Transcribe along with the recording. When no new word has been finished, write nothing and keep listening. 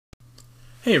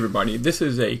Hey everybody, this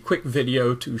is a quick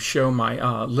video to show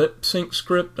my lip sync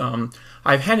script.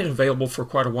 I've had it available for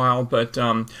quite a while, but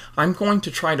I'm going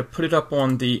to try to put it up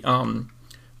on the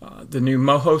new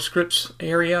Moho scripts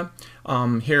area.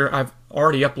 Here I've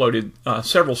already uploaded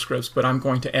several scripts, but I'm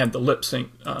going to add the lip sync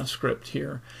script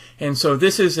here. And so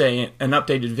this is an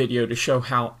updated video to show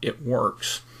how it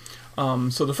works.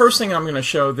 So the first thing I'm going to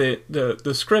show that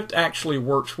the script actually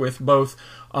works with both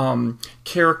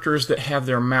characters that have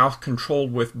their mouth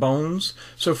controlled with bones.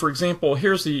 So for example,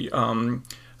 here's the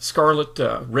Scarlet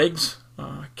Riggs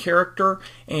character,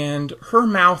 and her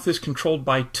mouth is controlled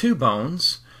by two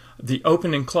bones, the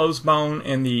open and close bone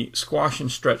and the squash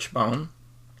and stretch bone.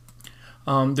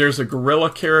 There's a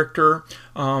gorilla character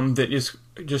that is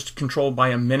just controlled by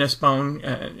a menace bone,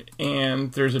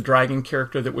 and there's a dragon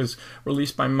character that was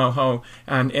released by Moho,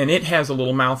 and it has a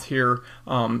little mouth here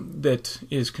that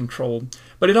is controlled.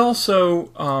 But it also,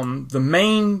 the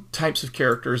main types of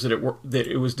characters that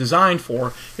it was designed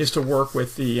for is to work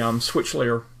with the switch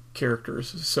layer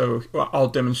characters. So I'll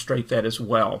demonstrate that as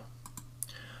well.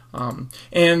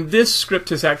 And this script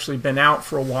has actually been out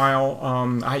for a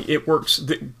while. It works.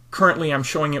 Currently, I'm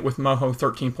showing it with Moho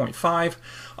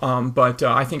 13.5, but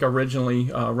I think originally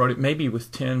wrote it maybe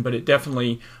with 10, but it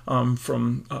definitely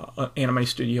from Anime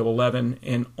Studio 11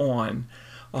 and on.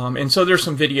 And so there's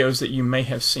some videos that you may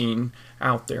have seen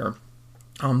out there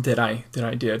that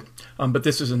I did, but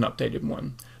this is an updated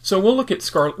one. So we'll look at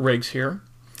Scarlet Riggs here,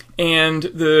 and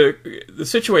the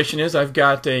situation is I've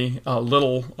got a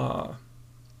little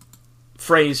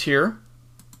phrase here.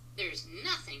 There's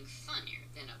nothing funnier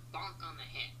than a bonk on the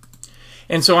head.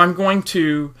 And so I'm going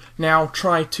to now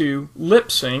try to lip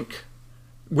sync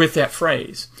with that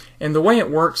phrase. And the way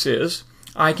it works is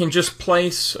I can just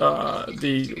place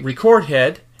the record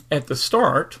head at the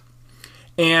start,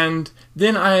 and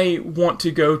then I want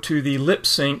to go to the lip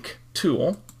sync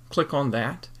tool, click on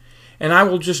that, and I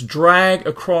will just drag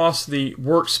across the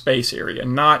workspace area,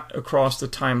 not across the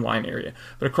timeline area,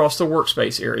 but across the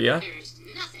workspace area.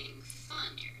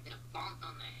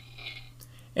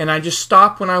 And I just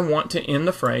stop when I want to end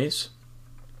the phrase.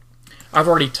 I've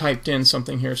already typed in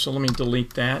something here, so let me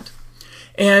delete that.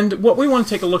 And what we want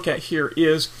to take a look at here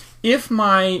is if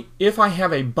I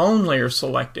have a bone layer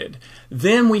selected,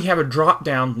 then we have a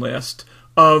drop-down list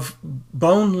of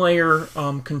bone layer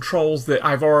controls that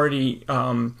I've already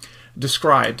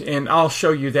described, and I'll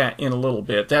show you that in a little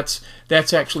bit. That's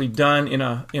actually done in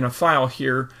a file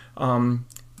here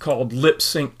called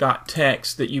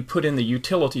lipsync.txt that you put in the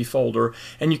utility folder,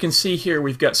 and you can see here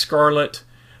we've got Scarlet,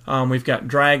 we've got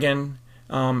Dragon,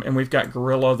 and we've got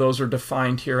Gorilla. Those are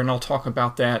defined here, and I'll talk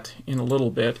about that in a little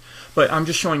bit, but I'm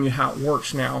just showing you how it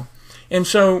works now. And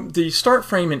so the start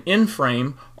frame and end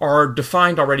frame are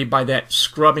defined already by that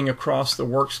scrubbing across the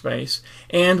workspace,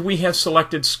 and we have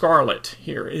selected Scarlet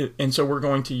here, and so we're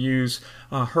going to use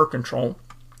her control.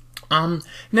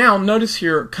 Now notice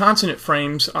here consonant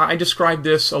frames. I described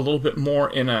this a little bit more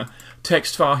in a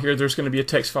text file here. There's going to be a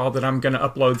text file that I'm going to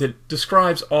upload that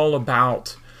describes all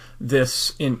about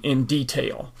this in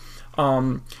detail.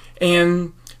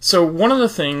 And so one of the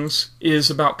things is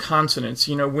about consonants.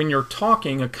 You know, when you're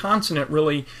talking, a consonant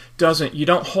really doesn't, you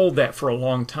don't hold that for a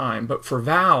long time, but for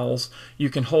vowels you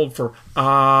can hold for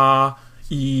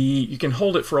you can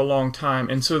hold it for a long time,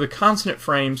 and so the consonant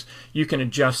frames, you can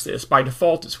adjust this. By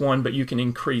default it's 1, but you can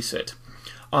increase it.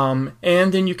 And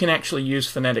then you can actually use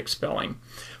phonetic spelling.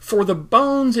 For the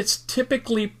bones, it's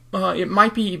typically, it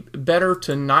might be better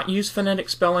to not use phonetic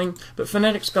spelling, but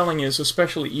phonetic spelling is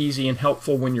especially easy and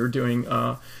helpful when you're doing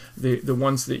the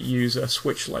ones that use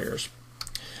switch layers.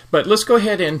 But let's go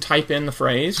ahead and type in the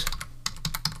phrase,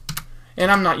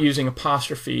 and I'm not using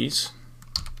apostrophes.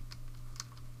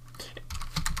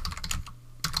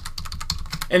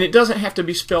 And it doesn't have to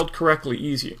be spelled correctly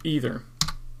either.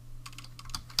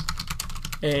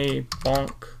 A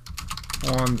bonk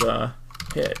on the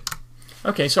head.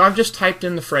 Okay, so I've just typed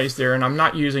in the phrase there, and I'm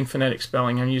not using phonetic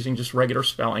spelling. I'm using just regular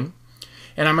spelling.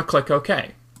 And I'm going to click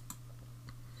OK.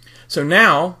 So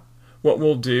now what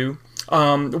we'll do,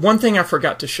 one thing I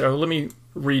forgot to show, let me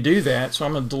redo that. So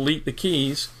I'm going to delete the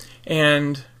keys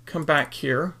and come back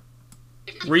here,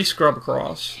 re-scrub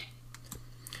across.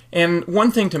 And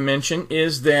one thing to mention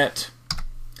is that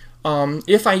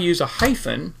if I use a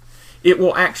hyphen, it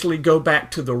will actually go back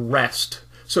to the rest.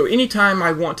 So anytime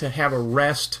I want to have a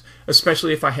rest,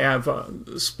 especially if I have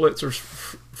splits or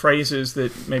phrases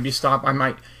that maybe stop, I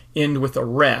might end with a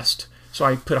rest. So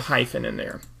I put a hyphen in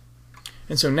there.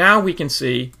 And so now we can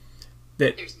see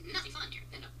that. There's nothing funnier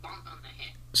than a bonk on the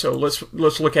head. So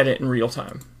let's look at it in real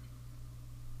time.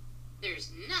 There's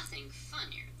nothing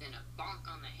funnier than a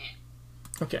bonk on the head.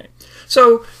 Okay,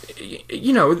 so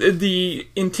you know the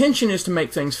intention is to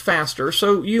make things faster,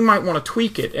 so you might want to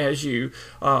tweak it as you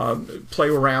play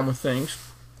around with things.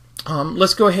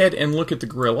 Let's go ahead and look at the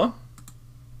gorilla,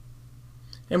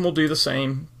 and we'll do the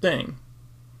same thing.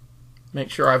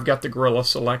 Make sure I've got the gorilla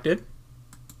selected,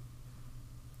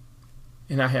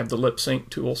 and I have the lip sync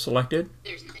tool selected.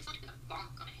 There's nothing funny than a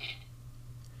bonk on a head.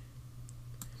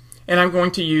 And I'm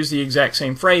going to use the exact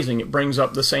same phrasing. It brings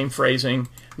up the same phrasing.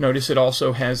 Notice it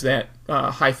also has that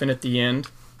hyphen at the end.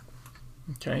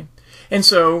 Okay, and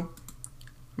so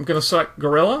I'm going to select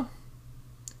gorilla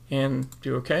and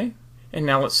do OK. And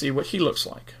now let's see what he looks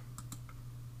like.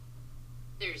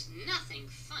 There's nothing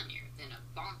funnier than a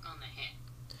bonk on the head.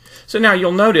 So now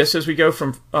you'll notice as we go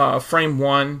from frame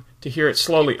 1 to here it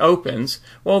slowly opens.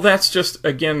 Well, that's just,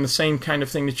 again, the same kind of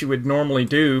thing that you would normally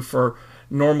do for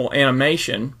normal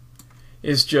animation,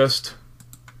 is just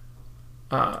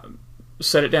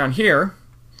set it down here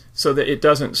so that it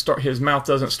doesn't start, his mouth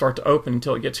doesn't start to open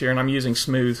until it gets here, and I'm using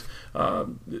smooth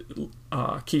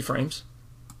keyframes.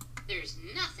 There's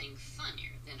nothing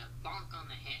funnier than a bonk on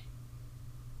the head.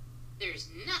 There's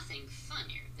nothing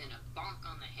funnier than a bonk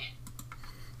on the head.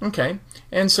 Okay,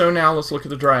 and so now let's look at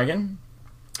the dragon,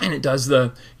 and it does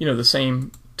the, you know, the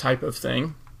same type of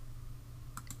thing.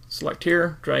 Select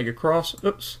here, drag across.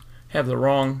 Oops, have the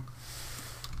wrong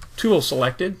tool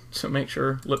selected, so make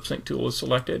sure lip sync tool is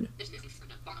selected. There's nothing funnier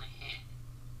than a bonk on the head.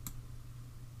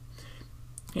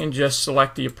 And just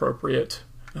select the appropriate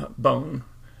bone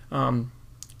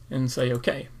and say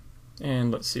OK.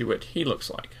 And let's see what he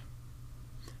looks like.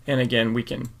 And again, we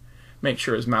can make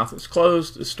sure his mouth is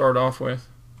closed to start off with.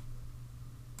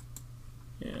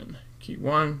 And key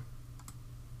 1.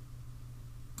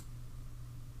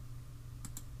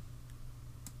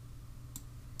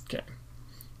 Okay.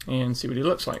 And see what he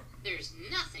looks like. There's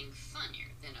nothing funnier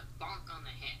than a bonk on the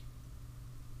head.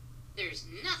 There's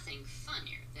nothing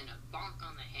funnier than a bonk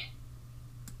on the head.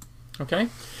 Okay,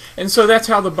 and so that's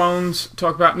how the bones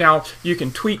talk about. Now you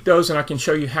can tweak those, and I can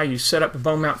show you how you set up a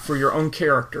bone mount for your own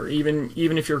character, even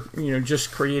if you're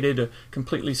just created a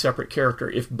completely separate character.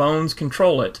 If bones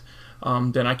control it,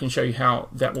 then I can show you how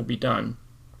that will be done.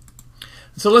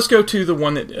 So let's go to the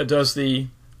one that does the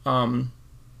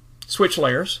switch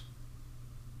layers.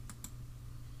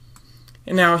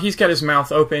 And now he's got his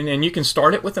mouth open, and you can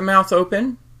start it with the mouth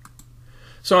open.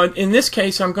 So in this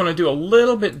case, I'm going to do a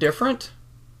little bit different.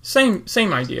 Same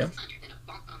idea.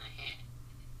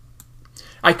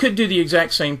 I could do the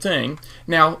exact same thing.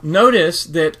 Now notice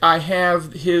that I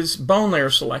have his bone layer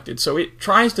selected, so it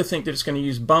tries to think that it's going to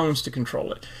use bones to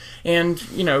control it. And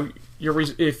you know,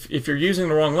 if you're using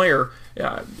the wrong layer,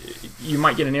 you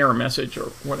might get an error message or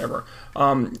whatever.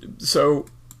 So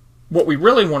what we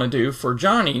really want to do for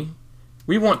Johnny,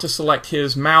 we want to select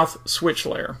his mouth switch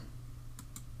layer.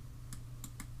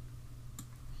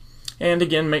 And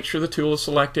again, make sure the tool is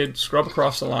selected, scrub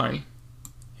across the line.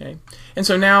 Okay. And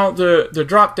so now the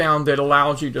drop down that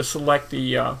allows you to select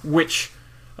the which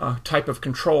type of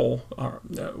control,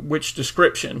 which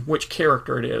description, which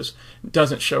character it is,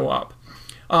 doesn't show up.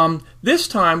 This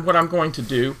time what I'm going to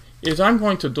do is I'm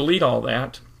going to delete all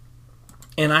that,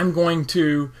 and I'm going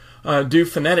to do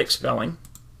phonetic spelling.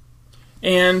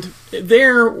 And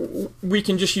there we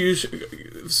can just use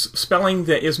spelling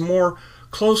that is more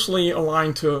closely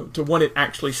aligned to what it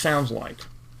actually sounds like.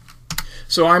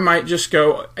 So I might just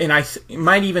go, and I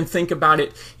might even think about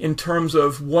it in terms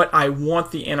of what I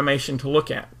want the animation to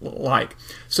look at like.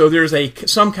 So there's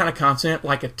some kind of consonant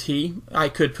like a T. I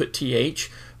could put TH,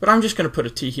 but I'm just going to put a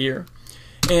T here.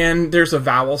 And there's a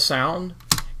vowel sound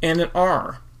and an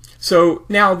R. So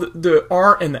now the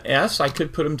R and the S, I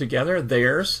could put them together.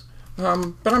 There's,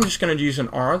 but I'm just going to use an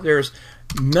R. There's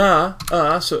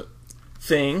so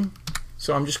thing.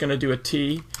 So I'm just going to do a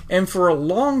T. And for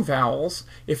long vowels,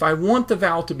 if I want the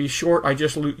vowel to be short, I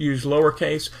just use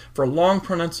lowercase. For long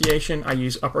pronunciation, I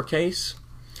use uppercase.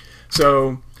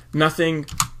 So nothing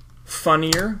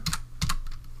funnier,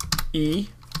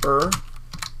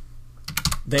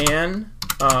 than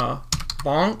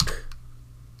bonk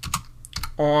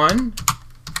on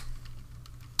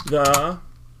the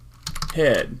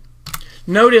head.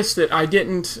 Notice that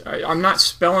I'm not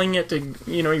spelling it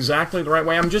exactly the right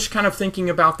way. I'm just kind of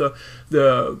thinking about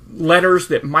the letters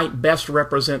that might best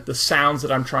represent the sounds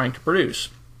that I'm trying to produce.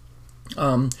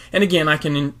 And again, I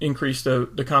can increase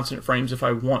the consonant frames if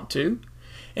I want to,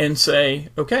 and say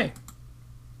OK.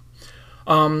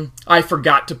 I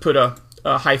forgot to put a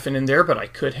hyphen in there, but I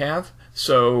could have.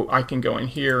 So I can go in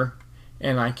here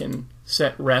and I can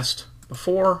set rest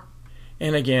before,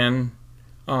 and again,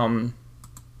 on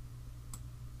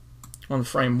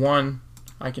frame 1,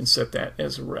 I can set that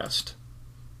as a rest.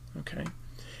 Okay,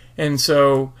 and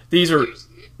so these are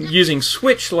using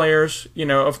switch layers. You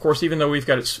know, of course, even though we've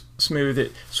got it smooth,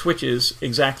 it switches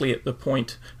exactly at the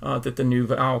point that the new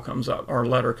vowel comes up or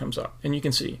letter comes up, and you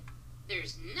can see.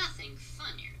 There's nothing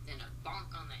funnier than a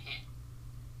bonk on the head.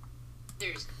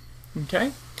 There's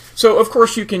Okay, so of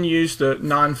course you can use the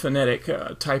non-phonetic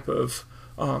type of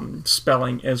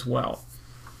spelling as well.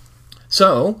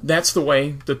 So that's the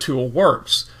way the tool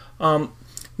works. Now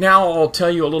I'll tell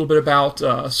you a little bit about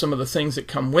some of the things that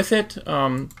come with it.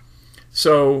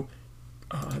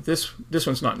 This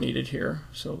one's not needed here,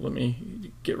 so let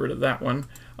me get rid of that one.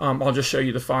 I'll just show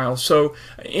you the file. So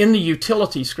in the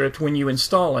utility script, when you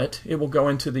install it, it will go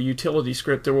into the utility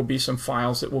script. There will be some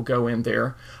files that will go in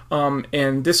there.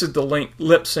 And this is the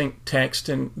lip sync text,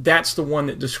 and that's the one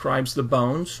that describes the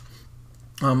bones.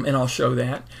 And I'll show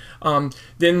that.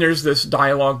 Then there's this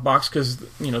dialog box, because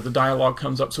you know the dialog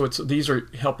comes up. So these are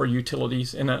helper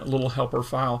utilities in a little helper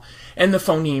file. And the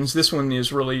phonemes. This one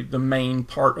is really the main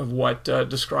part of what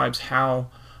describes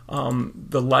how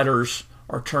the letters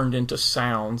are turned into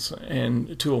sounds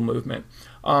and tool movement.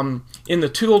 In the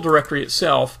tool directory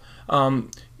itself,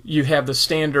 you have the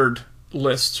standard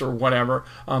lists or whatever,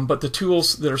 but the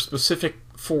tools that are specific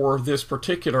for this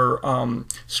particular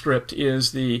script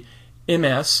is the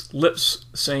MS lip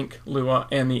sync Lua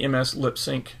and the MS lip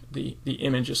sync, the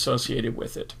image associated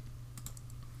with it.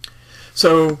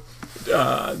 So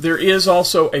there is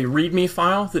also a Readme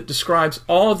file that describes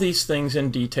all of these things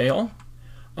in detail.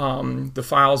 The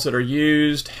files that are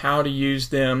used, how to use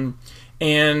them,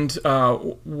 and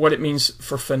what it means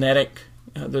for phonetic,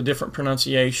 the different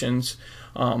pronunciations,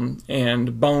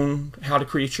 and bone, how to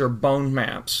create your bone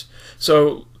maps.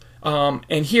 So,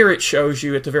 and here it shows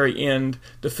you at the very end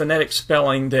the phonetic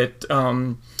spelling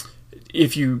that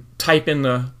if you type in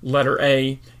the letter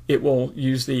A, it will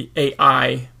use the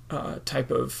AI type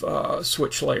of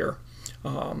switch layer.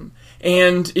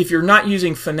 And if you're not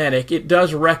using phonetic, it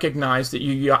does recognize that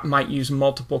you might use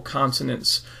multiple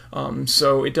consonants.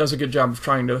 So it does a good job of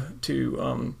trying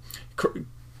to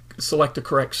select the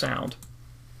correct sound.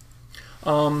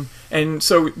 And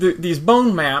so these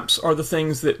bone maps are the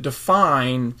things that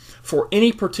define for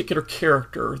any particular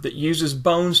character that uses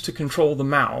bones to control the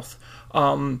mouth,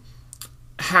 how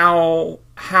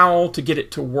to get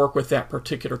it to work with that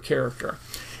particular character.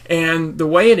 And the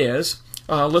way it is,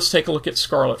 let's take a look at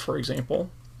Scarlet, for example.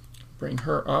 Bring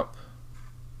her up.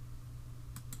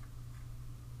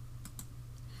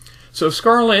 So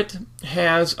Scarlet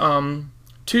has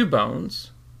 2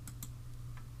 bones.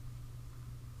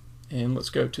 And let's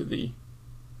go to the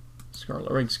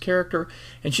Scarlet Riggs character.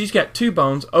 And she's got 2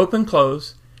 bones, open,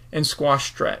 close, and squash,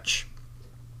 stretch.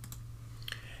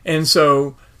 And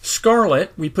so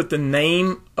Scarlet, we put the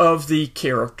name of the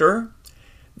character,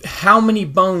 how many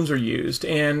bones are used,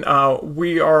 and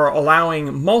we are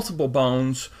allowing multiple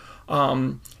bones,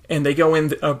 and they go in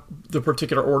the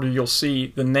particular order. You'll see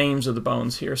the names of the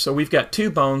bones here. So we've got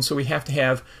 2 bones, so we have to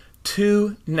have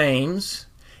 2 names,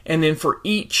 and then for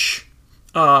each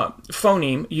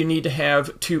phoneme you need to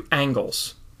have 2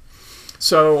 angles.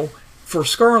 So for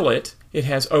Scarlet, it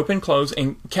has open, close,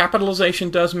 and capitalization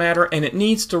does matter, and it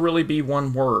needs to really be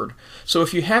one word. So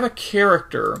if you have a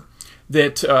character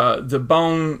that the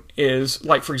bone is,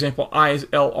 like for example, I is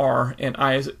LR and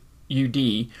I is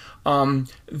UD,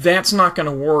 that's not going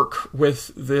to work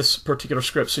with this particular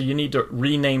script. So you need to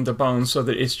rename the bone so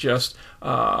that it's just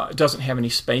doesn't have any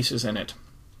spaces in it.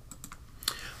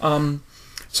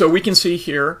 So we can see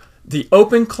here the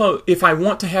open close. If I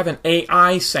want to have an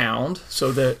AI sound,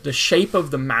 so the shape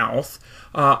of the mouth,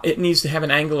 it needs to have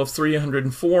an angle of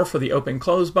 304 for the open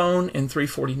close bone and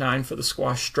 349 for the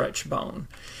squash stretch bone.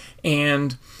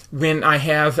 And when I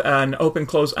have an open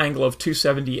close angle of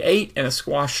 278 and a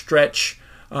squash stretch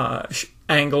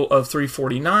angle of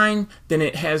 349, then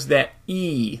it has that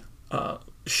E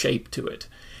shape to it.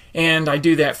 And I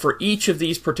do that for each of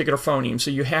these particular phonemes. So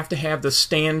you have to have the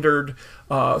standard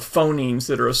phonemes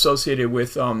that are associated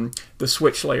with the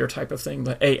switch layer type of thing,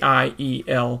 the A, I, E,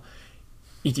 L,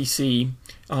 etc.,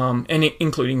 and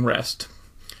including rest.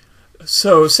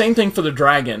 So same thing for the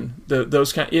dragon.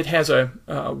 It has a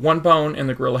 1 bone, and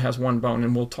the gorilla has 1 bone,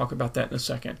 and we'll talk about that in a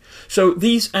second. So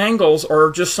these angles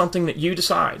are just something that you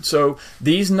decide. So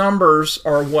these numbers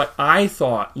are what I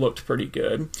thought looked pretty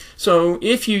good. So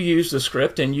if you use the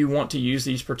script and you want to use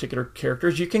these particular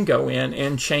characters, you can go in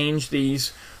and change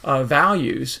these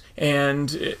values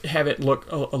and have it look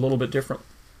a little bit different.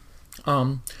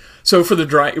 So for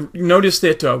the notice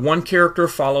that one character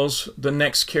follows the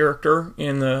next character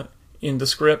in the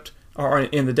script, or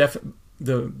in the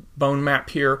the bone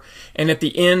map here, and at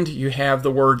the end you have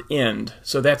the word end.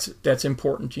 So that's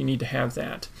important. You need to have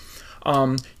that.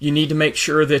 You need to make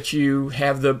sure that you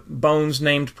have the bones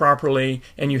named properly,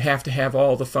 and you have to have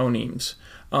all the phonemes.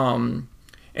 And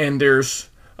there's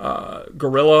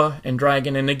gorilla and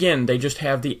dragon, and again they just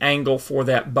have the angle for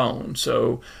that bone.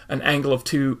 So an angle of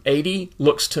 280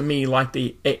 looks to me like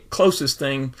the closest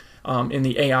thing in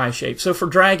the AI shape. So for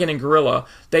dragon and gorilla,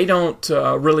 they don't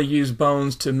really use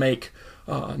bones to make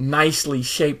nicely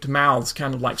shaped mouths,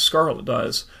 kind of like Scarlet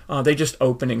does. They just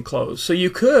open and close. So you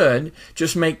could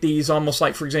just make these almost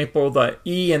like, for example, the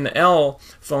E and the L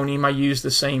phoneme, I use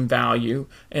the same value,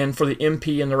 and for the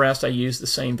MP and the rest, I use the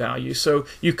same value. So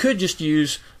you could just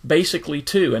use basically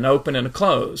two, an open and a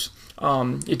close.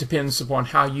 It depends upon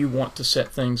how you want to set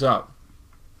things up.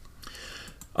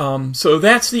 So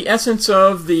that's the essence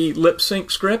of the lip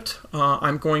sync script.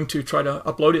 I'm going to try to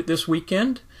upload it this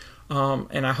weekend,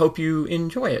 and I hope you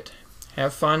enjoy it.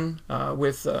 Have fun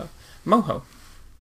with Moho.